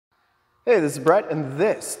Hey, this is Brett, and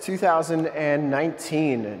this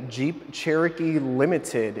 2019 Jeep Cherokee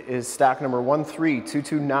Limited is stock number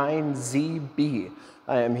 13229ZB.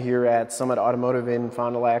 I am here at Summit Automotive in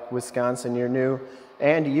Fond du Lac, Wisconsin, your new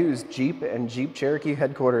and used Jeep and Jeep Cherokee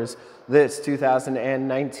headquarters. This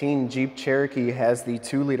 2019 Jeep Cherokee has the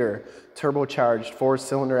 2-liter turbocharged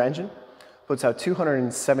 4-cylinder engine, puts out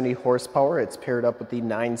 270 horsepower. It's paired up with the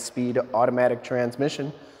 9-speed automatic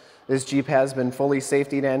transmission. This Jeep has been fully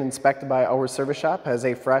safetied and inspected by our service shop, has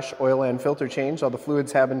a fresh oil and filter change. All the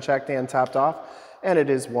fluids have been checked and topped off, and it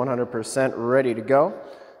is 100% ready to go.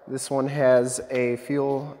 This one has a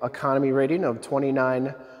fuel economy rating of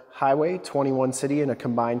 29 highway, 21 city, and a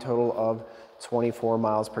combined total of 24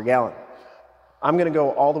 miles per gallon. I'm going to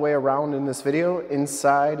go all the way around in this video,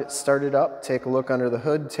 inside, start it up, take a look under the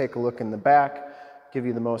hood, take a look in the back, give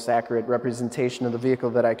you the most accurate representation of the vehicle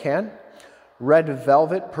that I can. Red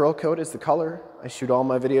Velvet Pearlcoat is the color. I shoot all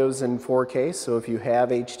my videos in 4K, so if you have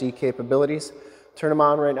HD capabilities, turn them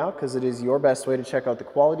on right now because it is your best way to check out the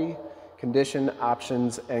quality, condition,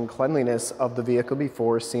 options, and cleanliness of the vehicle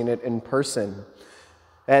before seeing it in person.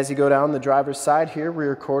 As you go down the driver's side here,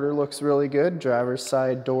 rear quarter looks really good. Driver's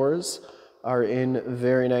side doors are in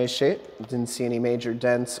very nice shape. Didn't see any major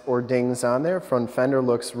dents or dings on there. Front fender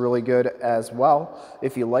looks really good as well.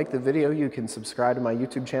 If you like the video, you can subscribe to my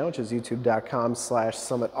YouTube channel, which is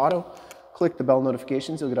youtube.com/summitauto. Click the bell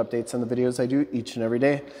notifications. You'll get updates on the videos I do each and every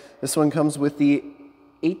day. This one comes with the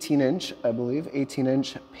 18-inch, I believe,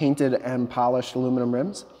 18-inch painted and polished aluminum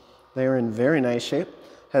rims. They are in very nice shape.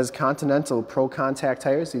 Has Continental Pro Contact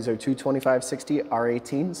tires. These are 225/60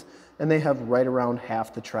 R18s, and they have right around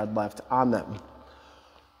half the tread left on them.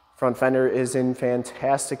 Front fender is in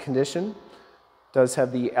fantastic condition. Does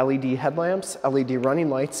have the LED headlamps, LED running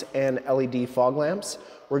lights, and LED fog lamps.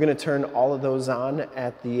 We're going to turn all of those on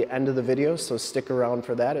at the end of the video, so stick around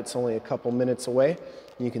for that. It's only a couple minutes away.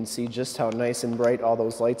 You can see just how nice and bright all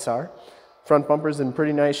those lights are. Front bumper's in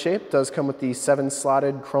pretty nice shape. Does come with the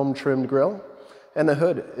 7-slotted chrome trimmed grille. And the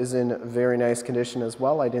hood is in very nice condition as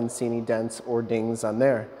well. I didn't see any dents or dings on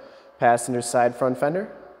there. Passenger side front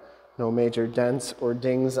fender, no major dents or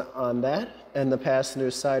dings on that. And the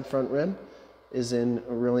passenger side front rim is in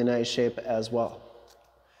really nice shape as well.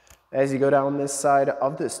 As you go down this side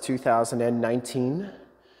of this 2019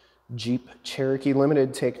 Jeep Cherokee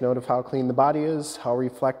Limited, take note of how clean the body is, how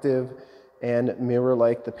reflective and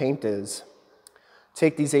mirror-like the paint is.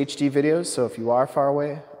 Take these HD videos, so if you are far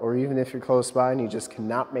away, or even if you're close by and you just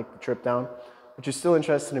cannot make the trip down, but you're still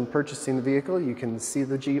interested in purchasing the vehicle, you can see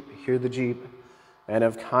the Jeep, hear the Jeep, and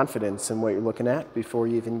have confidence in what you're looking at before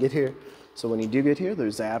you even get here. So when you do get here,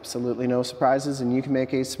 there's absolutely no surprises, and you can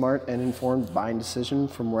make a smart and informed buying decision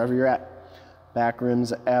from wherever you're at. Back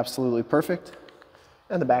rim's absolutely perfect,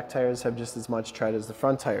 and the back tires have just as much tread as the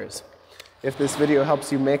front tires. If this video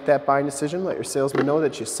helps you make that buying decision, let your salesman know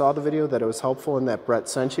that you saw the video, that it was helpful, and that Brett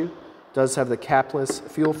sent you. It does have the Capless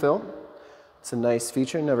fuel fill. It's a nice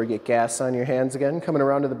feature, never get gas on your hands again. Coming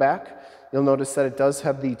around to the back, you'll notice that it does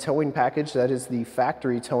have the towing package. That is the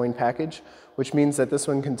factory towing package, which means that this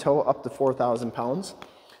one can tow up to 4,000 pounds.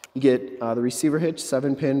 You get the receiver hitch,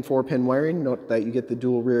 7-pin, 4-pin wiring. Note that you get the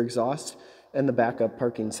dual rear exhaust and the backup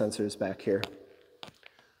parking sensors back here.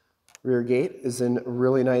 Rear gate is in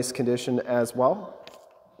really nice condition as well.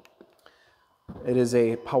 It is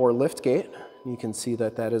a power lift gate. You can see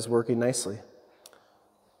that that is working nicely.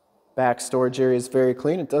 Back storage area is very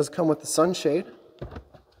clean. It does come with the sunshade.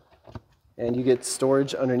 And you get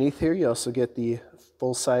storage underneath here. You also get the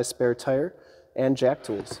full-size spare tire and jack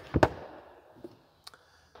tools.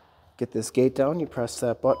 Get this gate down. You press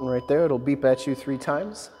that button right there. It'll beep at you 3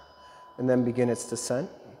 times and then begin its descent.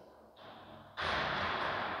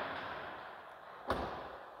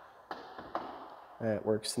 That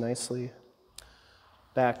works nicely.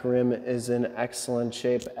 Back rim is in excellent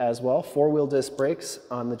shape as well. 4-wheel disc brakes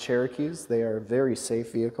on the Cherokees. They are very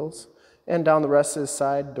safe vehicles. And down the rest of the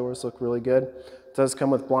side, doors look really good. It does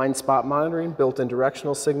come with blind spot monitoring, built-in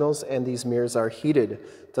directional signals, and these mirrors are heated.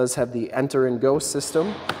 It does have the enter and go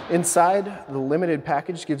system. Inside, the limited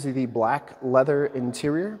package gives you the black leather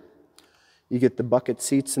interior. You get the bucket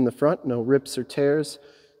seats in the front, no rips or tears.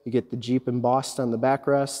 You get the Jeep embossed on the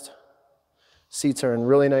backrest. Seats are in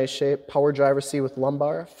really nice shape. Power driver seat with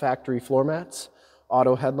lumbar, factory floor mats,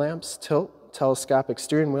 auto headlamps, tilt, telescopic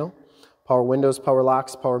steering wheel, power windows, power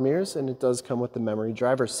locks, power mirrors, and it does come with the memory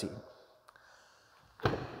driver seat.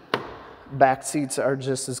 Back seats are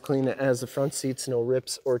just as clean as the front seats, no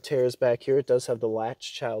rips or tears back here. It does have the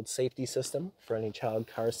Latch child safety system for any child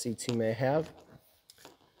car seats you may have.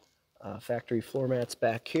 Factory floor mats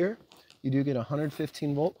back here. You do get a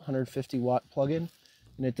 115 volt, 150 watt plug-in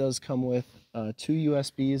And it does come with 2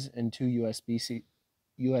 USBs and 2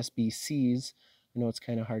 USB-Cs. I know it's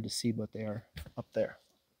kind of hard to see, but they are up there.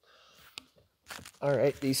 All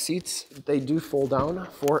right, these seats, they do fold down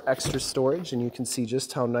for extra storage, and you can see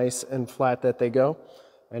just how nice and flat that they go.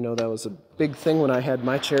 I know that was a big thing when I had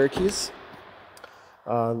my Cherokees.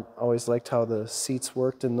 Always liked how the seats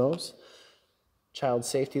worked in those. Child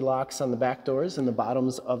safety locks on the back doors, and the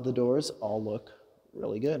bottoms of the doors all look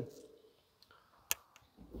really good.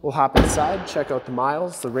 We'll hop inside, check out the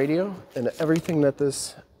miles, the radio, and everything that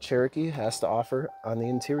this Cherokee has to offer on the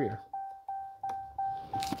interior.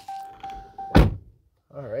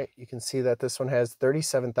 All right, you can see that this one has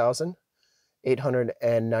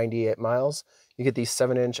 37,898 miles. You get the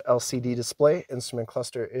 7-inch LCD display. Instrument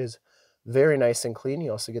cluster is very nice and clean.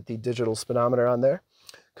 You also get the digital speedometer on there.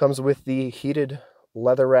 Comes with the heated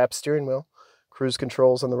leather wrap steering wheel, cruise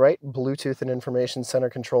controls on the right, Bluetooth and information center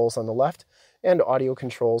controls on the left, and audio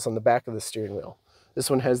controls on the back of the steering wheel. This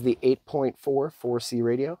one has the 8.4 4C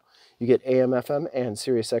radio. You get AM, FM, and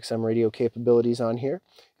Sirius XM radio capabilities on here.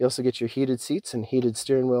 You also get your heated seats and heated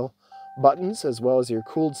steering wheel buttons, as well as your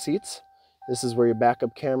cooled seats. This is where your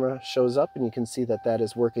backup camera shows up, and you can see that that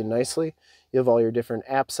is working nicely. You have all your different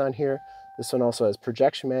apps on here. This one also has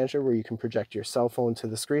Projection Manager, where you can project your cell phone to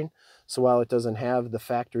the screen. So while it doesn't have the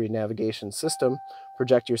factory navigation system,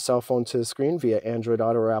 project your cell phone to the screen via Android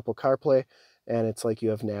Auto or Apple CarPlay, and it's like you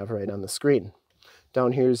have nav right on the screen.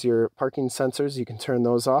 Down here is your parking sensors. You can turn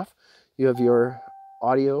those off. You have your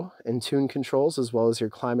audio and tune controls, as well as your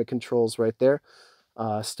climate controls right there.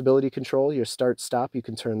 Stability control, your start-stop, you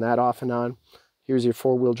can turn that off and on. Here's your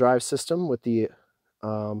 4-wheel drive system with the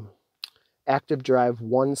Active Drive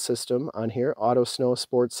 1 system on here. Auto, snow,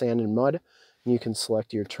 sport, sand, and mud. And you can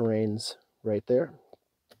select your terrains right there.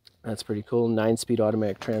 That's pretty cool. 9-speed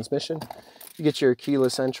automatic transmission. You get your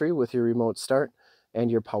keyless entry with your remote start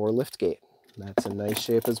and your power lift gate. That's in nice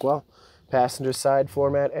shape as well. Passenger side floor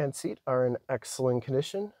mat and seat are in excellent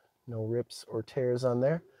condition. No rips or tears on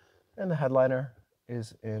there. And the headliner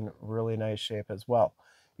is in really nice shape as well.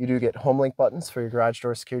 You do get Homelink buttons for your garage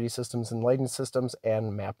door security systems and lighting systems,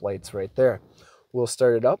 and map lights right there. We'll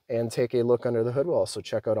start it up and take a look under the hood. We'll also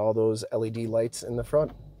check out all those LED lights in the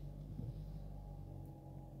front.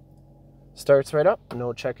 Starts right up,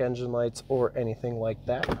 no check engine lights or anything like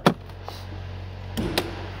that.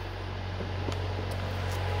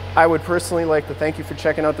 I would personally like to thank you for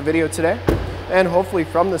checking out the video today, and hopefully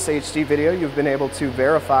from this HD video you've been able to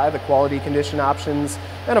verify the quality, condition, options,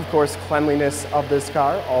 and of course cleanliness of this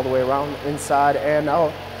car all the way around, inside and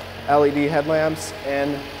out. LED headlamps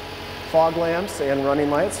and fog lamps and running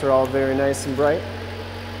lights are all very nice and bright.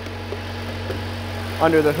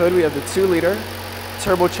 Under the hood we have the 2-liter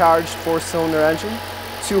turbocharged 4-cylinder engine,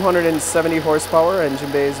 270 horsepower.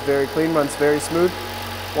 Engine bay is very clean, runs very smooth.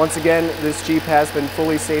 Once again, this Jeep has been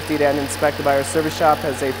fully safetied and inspected by our service shop,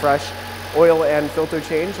 has a fresh oil and filter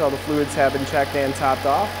change. All the fluids have been checked and topped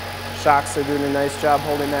off. Shocks are doing a nice job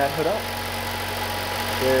holding that hood up.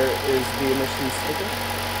 There is the emissions sticker.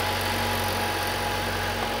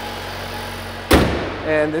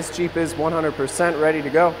 And this Jeep is 100% ready to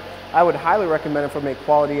go. I would highly recommend it from a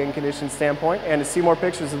quality and condition standpoint. And to see more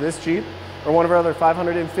pictures of this Jeep or one of our other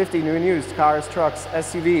 550 new and used cars, trucks,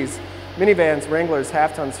 SUVs, minivans, Wranglers,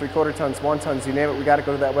 half tons, 3/4 tons, 1 tons, you name it, we got to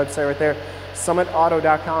go to that website right there,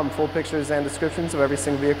 summitauto.com. Full pictures and descriptions of every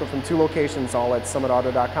single vehicle from 2 locations, all at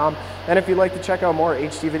summitauto.com. And if you'd like to check out more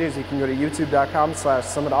HD videos, you can go to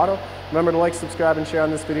youtube.com/summitauto. Remember to like, subscribe, and share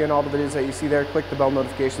on this video and all the videos that you see there. Click the bell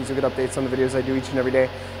notifications to get updates on the videos I do each and every day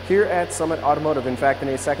here at Summit Automotive. In fact, in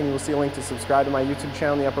a second you will see a link to subscribe to my YouTube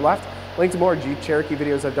channel in the upper left, a link to more Jeep Cherokee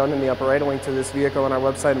videos I've done in the upper right, a link to this vehicle on our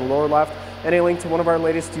website in the lower left, and a link to one of our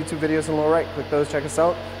latest YouTube videos in the lower right. Click those, check us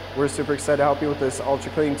out. We're super excited to help you with this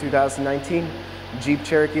ultra clean 2019 Jeep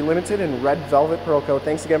Cherokee Limited in red velvet Pearlcoat.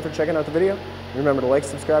 Thanks again for checking out the video. Remember to like,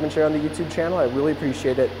 subscribe, and share on the YouTube channel. I really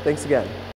appreciate it. Thanks again.